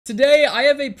Today, I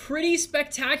have a pretty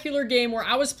spectacular game where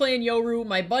I was playing Yoru,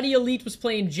 my buddy Elite was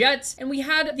playing Jets, and we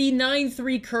had the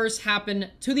 9-3 curse happen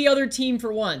to the other team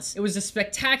for once. It was a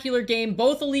spectacular game.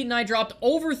 Both Elite and I dropped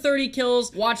over 30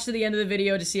 kills. Watch to the end of the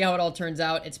video to see how it all turns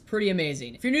out. It's pretty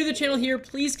amazing. If you're new to the channel here,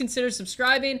 please consider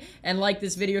subscribing and like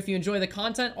this video if you enjoy the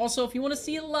content. Also, if you want to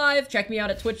see it live, check me out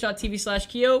at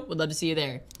twitch.tv/Keeoh. Would love to see you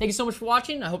there. Thank you so much for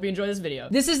watching. I hope you enjoy this video.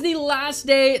 This is the last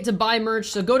day to buy merch,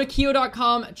 so go to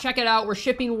Keeoh.com, check it out. We're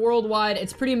shipping worldwide.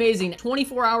 It's pretty amazing.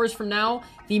 24 hours from now,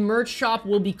 the merch shop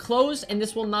will be closed and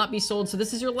this will not be sold. So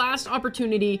this is your last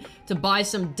opportunity to buy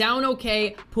some Down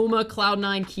OK Puma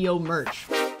Cloud9 Keeoh merch.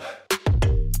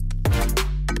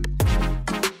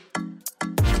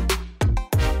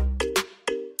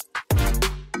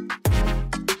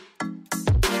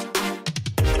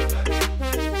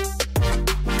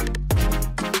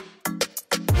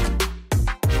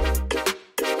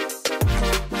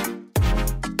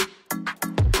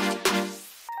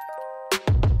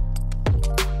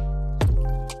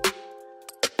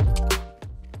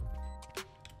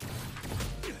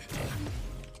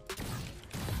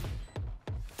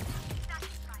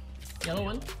 Yellow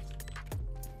one.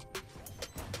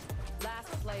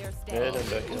 Last player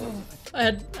standing.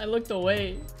 I looked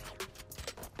away.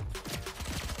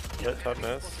 Top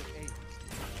mess.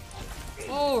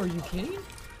 Oh, are you kidding?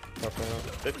 Top mess.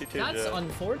 52. That's jet.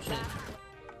 unfortunate.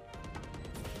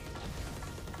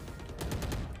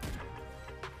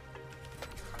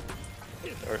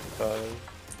 Earth 5.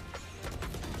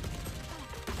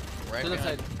 Right To the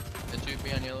behind. side. The two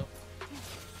behind yellow.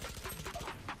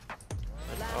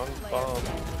 On bomb.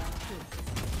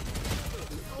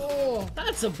 Oh,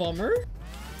 that's a bummer.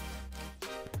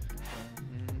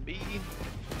 B.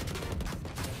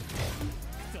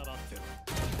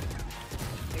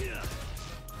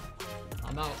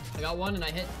 I'm out. I got one and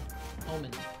I hit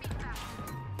Omen.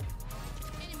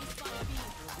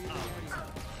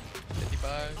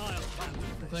 55. I'm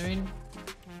clearing.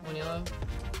 One yellow.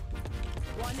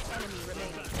 One enemy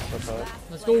remaining. Top 5.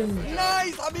 Let's go.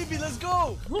 Nice, Habibi, let's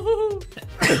go. Woo!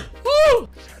 Woo!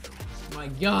 My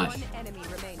gosh. One enemy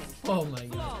remaining. Oh my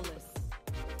god. Flawless.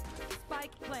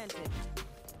 Spike planted.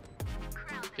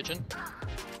 Kitchen.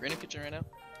 We're in a kitchen right now.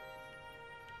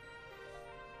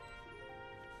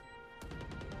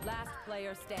 Last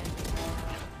player standing.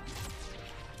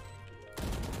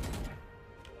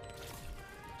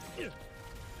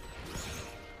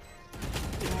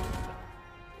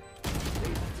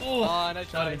 Oh, Nice that would have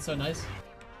try. been so nice.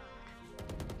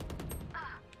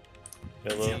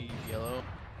 Yellow. B, yellow.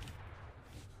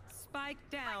 Spike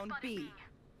down B.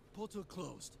 Portal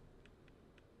closed.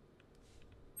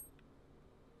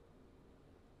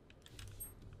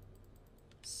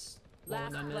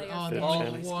 Last no, no. player Oh, standing. no.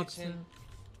 Kitchen. Walks Kitchen. in.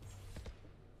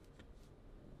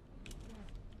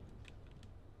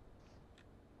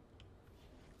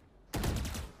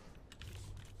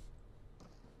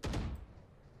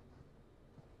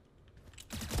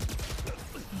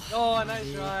 Oh,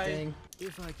 nice try. Dang.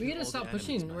 We gotta stop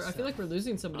pushing. I feel like we're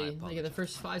losing somebody like in the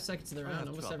first 5 seconds of the round,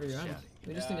 almost every round.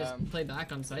 We just need to play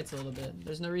back on sites a little bit.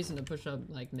 There's no reason to push up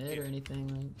like mid or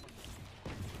anything.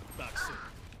 Like.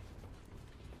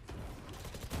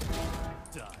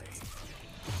 Die.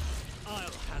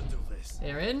 I'll handle this.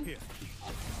 They're in. Here.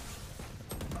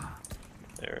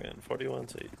 They're in 41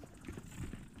 seat.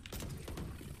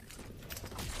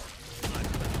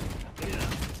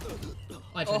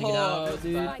 I tried to get out,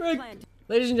 dude. Spike Frick. planted.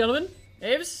 Ladies and gentlemen,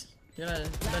 Aves, you gonna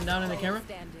bend down in the camera?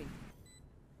 Standing.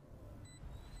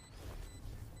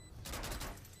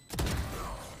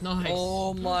 Nice.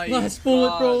 Oh my Last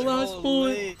bullet, bro. gosh, Last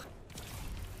bullet. holy.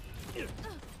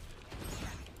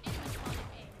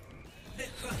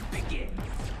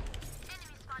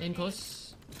 In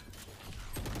close.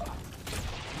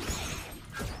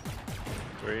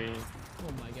 3.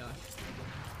 Oh my gosh.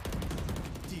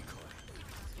 Decoy.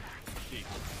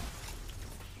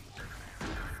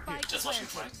 Spike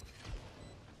planted.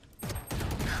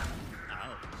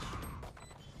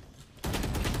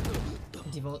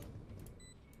 Default.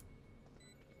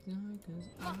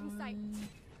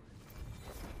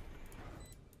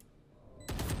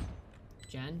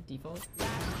 Jen, default.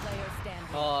 Last player standing.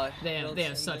 Oh, They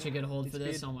have such a good hold for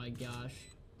this. Oh my gosh.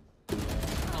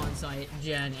 On site,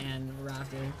 Jen and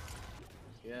Raptor.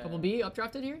 Yeah. Couple B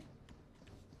updrafted here.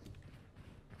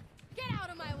 Get out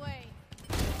of my way.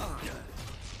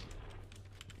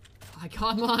 I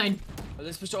caught mine. Oh,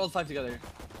 let's push all 5 together.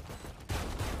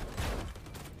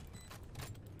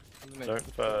 Dark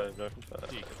 5. Dark 5.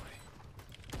 Decoy.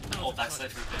 Oh,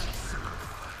 backside for vision.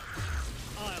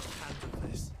 I'll handle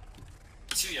this.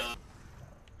 Too young.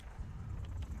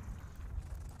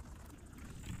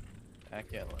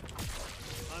 Heck yeah.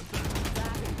 I'm back.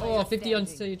 Last Oh, player 50 on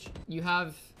standing. stage. You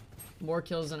have more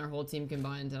kills than our whole team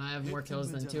combined, and I have more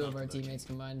kills than 2 of our teammates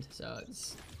combined. So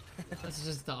it's that's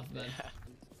just tough, man.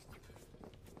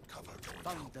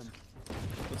 Found them.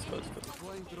 Let's go.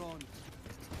 Deploying drone.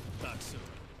 Back soon.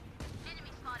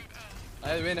 I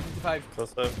had Reyna 55.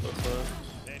 Close up.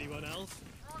 Anyone else?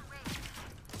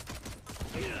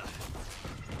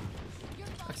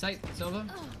 Backside, Sova.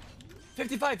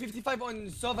 55 on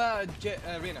Sova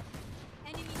Reyna.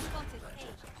 Enemy spotted.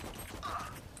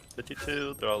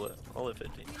 52. They're all at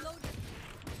 50.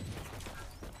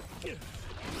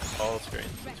 All screens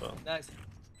as well. Nice.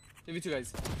 52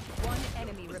 guys. One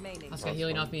enemy remaining. Last guy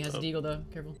healing off me has a deagle though.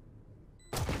 Careful.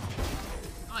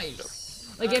 Nice.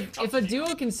 Like if a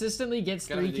duo consistently gets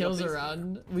Gotta 3 be kills deagle, please.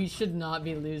 around, we should not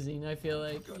be losing. I feel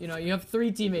like, you know, you have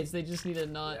 3 teammates. They just need to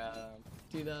not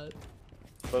do that.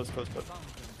 Close.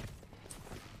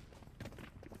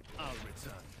 I'll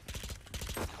return.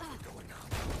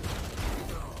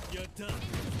 You're done.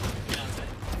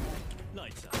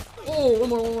 Lights out. Oh, one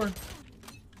more.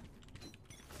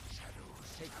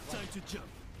 Time to jump.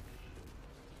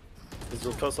 Is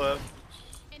your close left?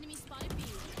 Enemy spotted B.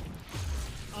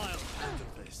 I'll handle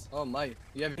this. Oh my.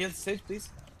 You have healed stage, please?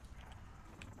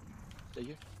 Thank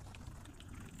you.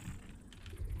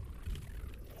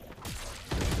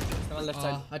 Someone left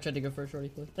side. I tried to go for a shorty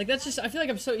play. Like that's just, I feel like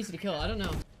I'm so easy to kill. I don't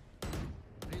know.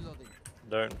 Reloading.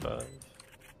 They're in 5.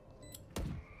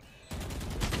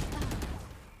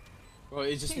 Bro,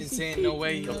 it's just insane. No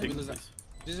way. Don't We peek, lose that.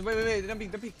 please. Just wait. Don't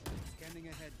peek. Scanning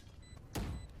ahead.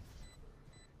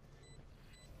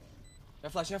 I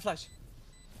have flash.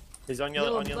 He's on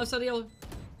yellow. On yellow. Left side of yellow.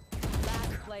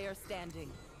 Last player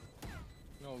standing.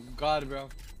 Oh god, bro.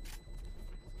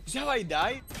 You see how I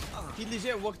died? He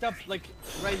legit walked up like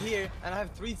right here, and I have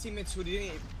 3 teammates who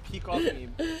didn't peek off me.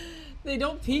 They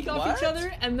don't peek off each What?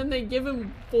 other, and then they give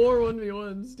him 4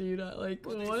 1v1s, dude. Like,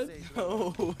 what?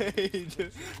 No way,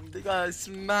 dude. They got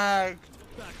smacked.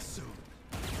 Back soon.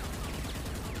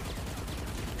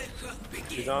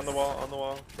 He's on the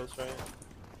wall. Close right.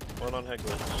 One on head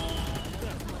glitch.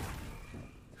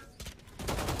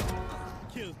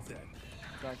 Killed them.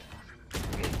 Back.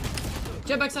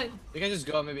 Jet backside. You can just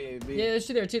go, maybe. Yeah, there's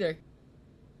 2 there.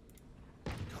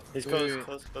 He's Wait.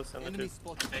 close. And the Enemy 2.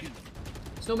 spotted.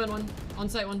 Snowman 1. On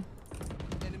site 1.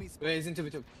 Enemy spotted. Wait, he's in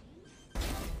 2v2.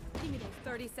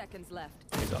 30 seconds left.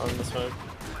 He's on the smoke.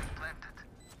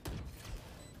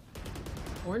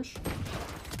 Orange. 1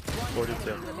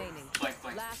 42. enemy remaining. Blank.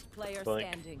 Last player Blank.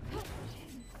 standing.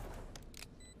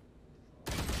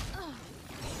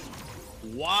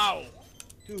 Wow.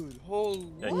 Dude, holy.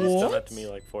 Yeah, he's done that to me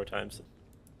like 4 times.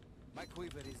 My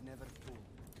quiver is never full.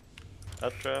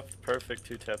 Updraft, perfect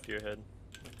 2-tap to your head.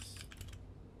 Nice.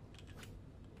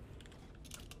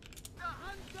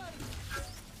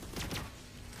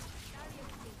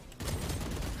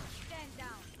 Stand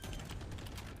down.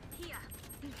 Here.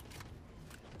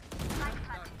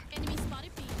 Enemy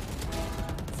spotted B.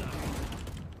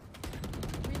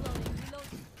 Reloading.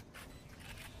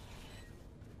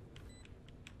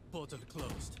 Portal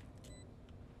closed.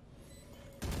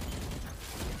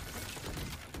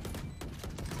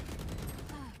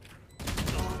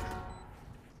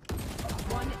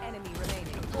 One enemy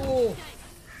remaining. Oh.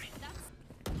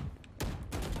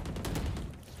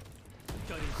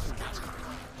 Cutting through.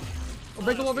 Oh,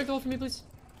 break the wall for me, please.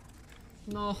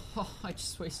 No, I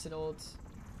just wasted ult.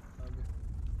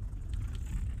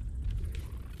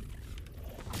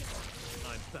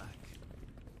 I'm back.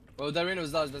 Well, the Reyna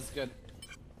was lost, that's good.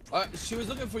 She was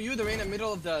looking for you, the Reyna,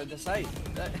 middle of the site.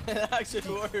 That actually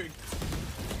worked.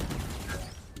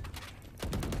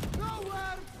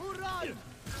 Nowhere to run.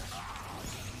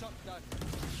 Shot down.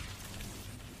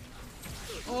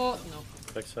 Oh, no.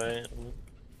 Backside.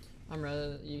 I'm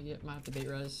res. You might have to bait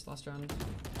res last round.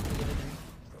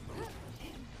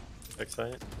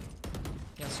 Backside.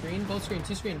 Yeah, screen. Both screen.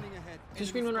 2 screen. Scanning ahead. 2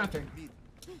 screen, 1 raptor. Mid.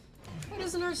 What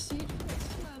isn't our seed?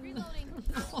 Reloading.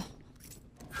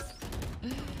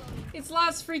 It's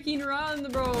last freaking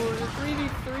round, bro.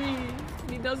 3v3.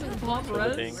 He doesn't pop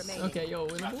res. Everything. Okay, yo,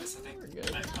 winnable. We're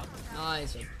good.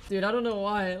 Nice. Dude, I don't know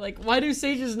why. Like, why do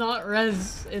sages not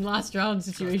res in last round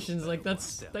situations? Like,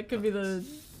 that could be the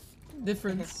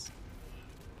difference.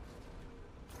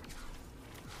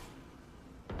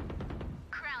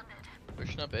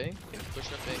 Pushing up A.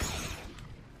 Pushing up A.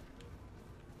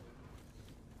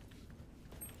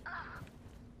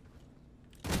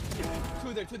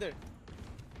 Two there.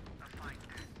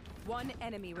 One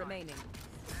enemy remaining.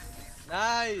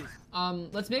 Nice.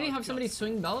 Let's maybe have somebody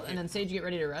swing belt and then Sage get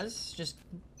ready to res. Just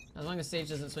as long as Sage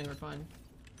doesn't swing, we're fine.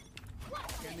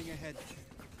 Scanning ahead.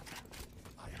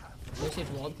 Safe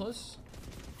walled close.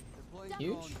 Deploying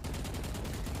Huge. drone.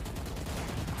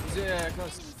 Yeah,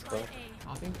 close.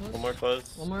 Hopping close. One more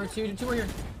close. One more, two more here.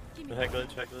 Head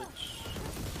glitch, head glitch.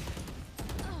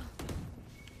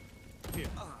 Here.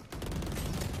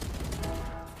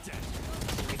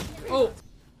 Oh!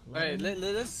 Alright,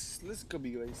 let's go B,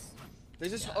 guys.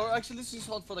 Or actually, let's just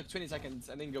hold for like 20 seconds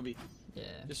and then go B. Yeah.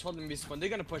 Just hold and be spawn. They're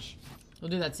gonna push. We'll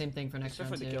do that same thing for next Except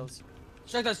for round the too. kills.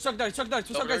 Struck dart, struck dart, struck dart,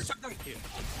 struck dart, struck dart.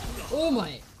 Oh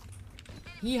my!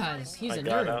 He's I a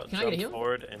got nerd. out, Can I get a jumped heal?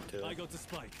 forward into I it. got the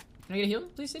spike. Can I get a heal,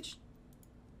 please, Sitch?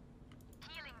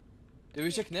 Did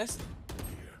we check nest?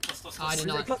 Close. I did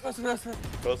not. Close.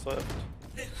 Close left.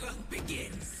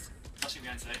 Flashing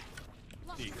behind side.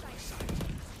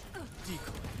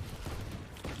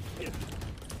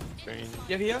 Green.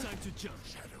 You have here? Time to jump.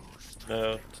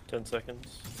 No, 10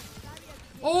 seconds.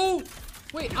 Oh!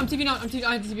 Wait, I'm TVing out.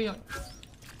 I have to TV out.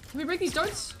 Can we break these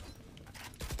darts?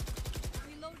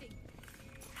 Reloading.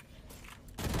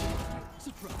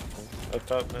 Up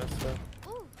top, nest.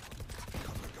 Ooh.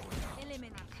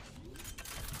 Eliminate.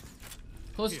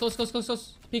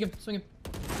 Close. Peek him, swing him.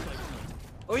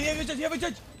 Oh, you have a judge, you have a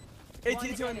judge!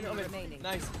 18 to 1 enemy remaining.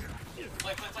 Nice.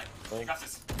 Play. Thanks. Grab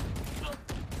this. No.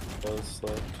 Close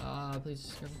left.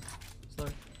 Please, careful. Slower.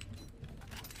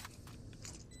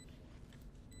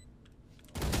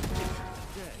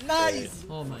 Nice!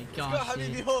 Oh my Go, gosh,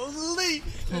 Habibi, dude. holy!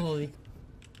 Holy.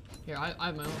 Here, I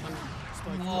have my own.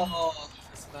 Oh,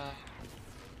 that's bad.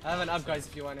 I have an up, guys,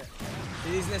 if you want it.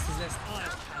 His nest. I'll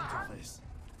handle this.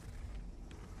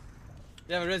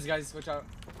 You have a res, guys, watch out.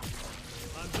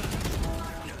 I'm back.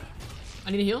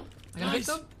 I need a heal. I got a Nice.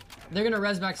 hit though. They're gonna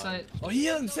res back side. Oh, he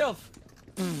healed himself!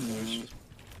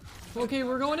 Okay,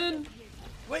 we're going in.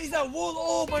 Where is that wall?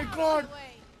 Oh my god!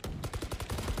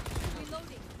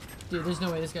 Reloading. Dude, there's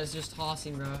no way this guy's just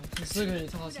tossing, bro. He's literally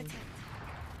tossing.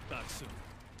 Back soon.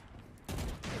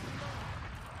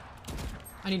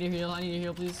 I need a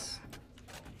heal, please.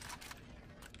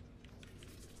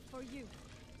 For you.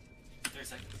 30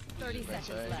 seconds. 30 seconds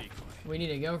left. We need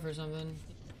to go for something.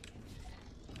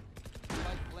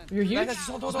 Spike plant. You're huge. Nice,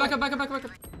 hold Just on. back up.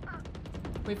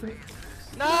 Wait for me.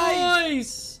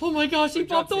 Nice! Oh my gosh, he Good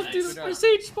job, popped off, Sage. dude. Good job. My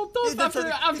Sage popped off He did something.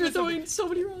 He after did throwing something. so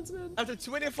many rounds, man. After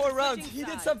 24 rounds, he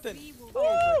did something. We will Woo!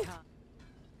 overtime.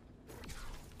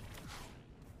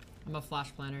 I'm a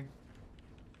flash planner.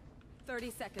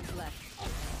 30 seconds left.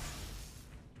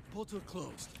 Portal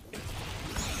closed.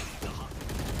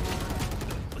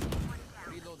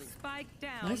 Reloading. Spike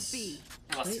down Nice. B.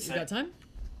 Last Wait, we got side. time?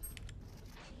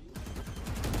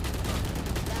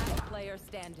 Last player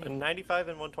standing. 95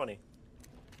 and 120.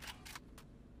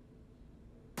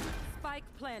 Spike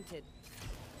planted.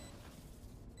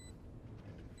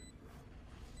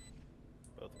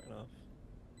 Both ran off.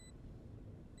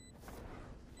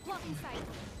 Blocking sight.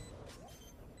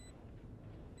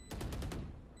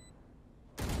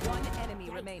 One enemy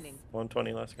remaining.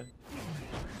 120 last guy.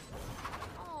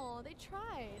 Oh, they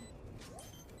tried.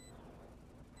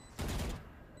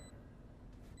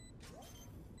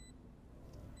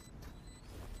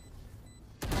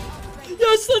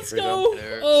 Yes, let's Free go!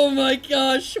 There. Oh my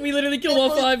gosh, we literally killed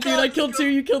all 5, dude. I killed 2,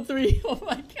 you killed 3. Oh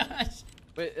my gosh.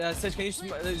 Wait, Sage, can you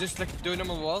just like do a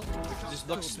normal wall? Just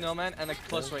block snowman and like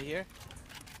close right here.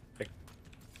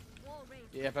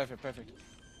 Yeah, perfect.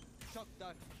 Shock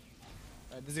dart.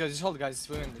 This guy, just hold, guys.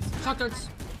 We win this. Shock darts.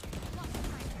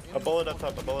 A bullet up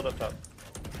top,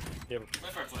 Yeah, Wait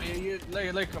for a play. You let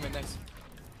it come in, nice.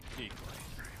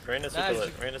 Rain is Nice.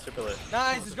 super lit.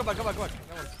 Nice, let's go back. No worries.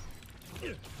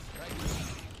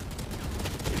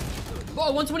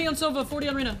 Oh, 120 on Sova, 40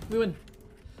 on Reyna. We win.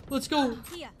 Let's go.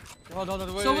 Here. Hold on,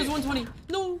 wait. Sova's 120.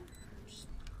 No.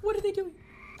 What are they doing?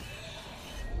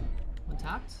 One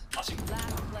tapped. Flashing.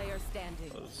 Last player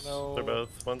standing. No. They're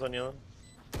both. One's on yellow.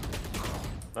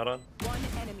 Not on. One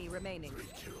enemy remaining.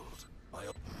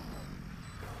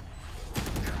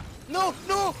 No!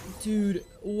 Dude,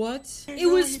 what? It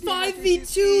was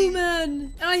 5v2,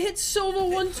 man! And I hit Sova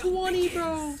 120,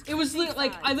 bro! It was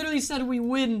like, I literally said we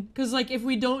win. Cause like, if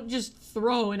we don't just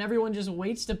throw and everyone just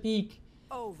waits to peek,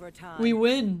 Overtime. we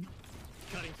win.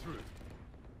 Cutting through.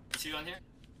 2 on here.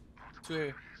 2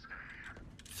 here.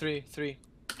 3.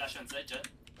 Flash on side, Jet.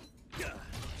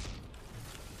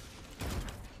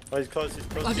 Oh, he's close.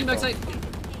 Flashing backside.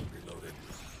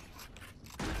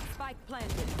 Spike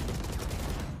planted.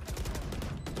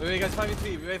 Wait, guys,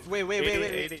 5v3. Wait.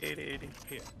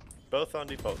 80. Both on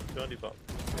default. 2 on default.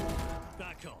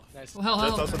 Back off. Nice. Oh, hell,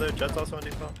 Jet's hell. also there. Jet's also on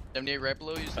default. 78 right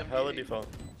below you. 78. Hella default.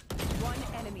 One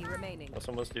enemy remaining. That's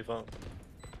almost default.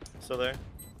 Still there.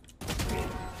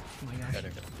 Oh my gosh.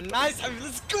 Nice, I mean,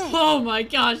 let's go! Oh my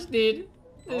gosh, dude.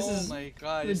 This Oh is my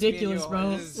god. it's me and ridiculous, you.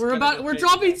 bro. This is We're gonna go we're crazy.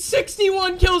 dropping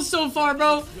 61 kills so far,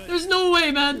 bro. There's no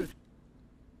way, man.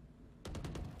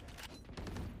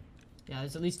 Yeah,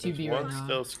 there's at least 2 There's B right one now.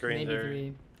 still screened Maybe there.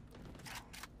 3.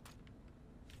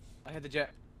 I had the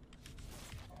jet.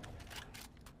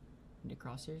 Need a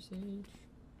crosshair sage.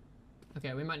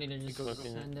 Okay, we might need to just Keep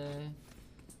looking. send a.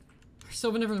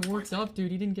 Silva never worked up,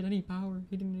 dude. He didn't get any power.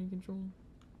 He didn't get any control.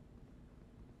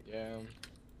 Yeah.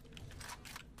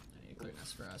 I need to clear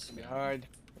this for us. Be hard.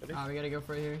 Ah, we gotta go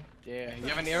for it here. Yeah. You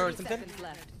have an arrow or 30 something? seconds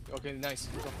left. Okay, nice.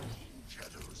 Go.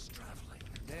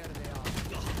 There they are.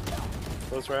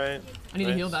 Close right. I need to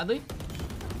Nice. heal badly.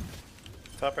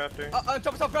 Top rafter.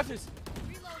 Top rafters.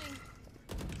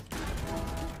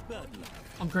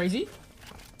 I'm crazy.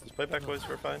 Just play back, boys.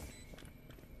 We're fine.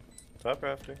 Top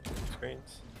rafter.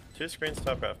 Screens. 2 screens,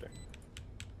 top rafter.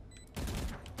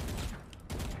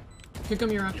 Kick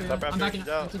him, you're after. Top I'm rafter. backing She's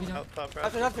up. out. Keep it down. Out top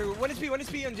After, rafter. after. One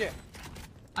SP on jet.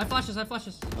 I have flashes.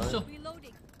 Just chill.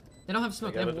 They don't have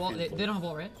smoke. I They got have it wall. They defeasable. don't have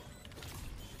wall, right?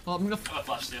 Well, I'm gonna. I'm gonna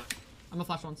flash too. I'm gonna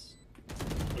flash once.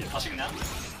 Yeah, flashing now.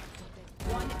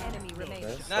 One enemy remaining.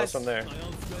 Nice. Nice. Close from there. My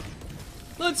ult's ready.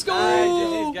 Let's go.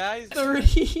 Alright, guys.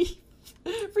 30.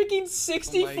 Freaking Oh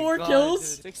 64 my God,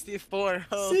 kills. dude. 64.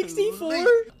 64? Holy.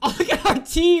 Oh, look at our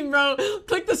team, bro.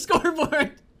 Click the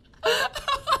scoreboard.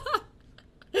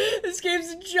 This game's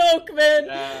a joke, man.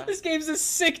 Yeah. This game's a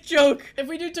sick joke. If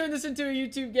we do turn this into a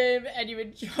YouTube game and you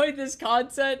enjoyed this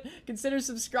content, consider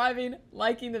subscribing,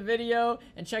 liking the video,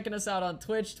 and checking us out on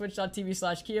Twitch,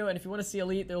 twitch.tv/Keeoh. And if you want to see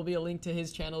Elite, there will be a link to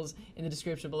his channels in the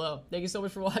description below. Thank you so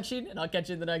much for watching, and I'll catch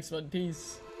you in the next one.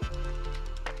 Peace.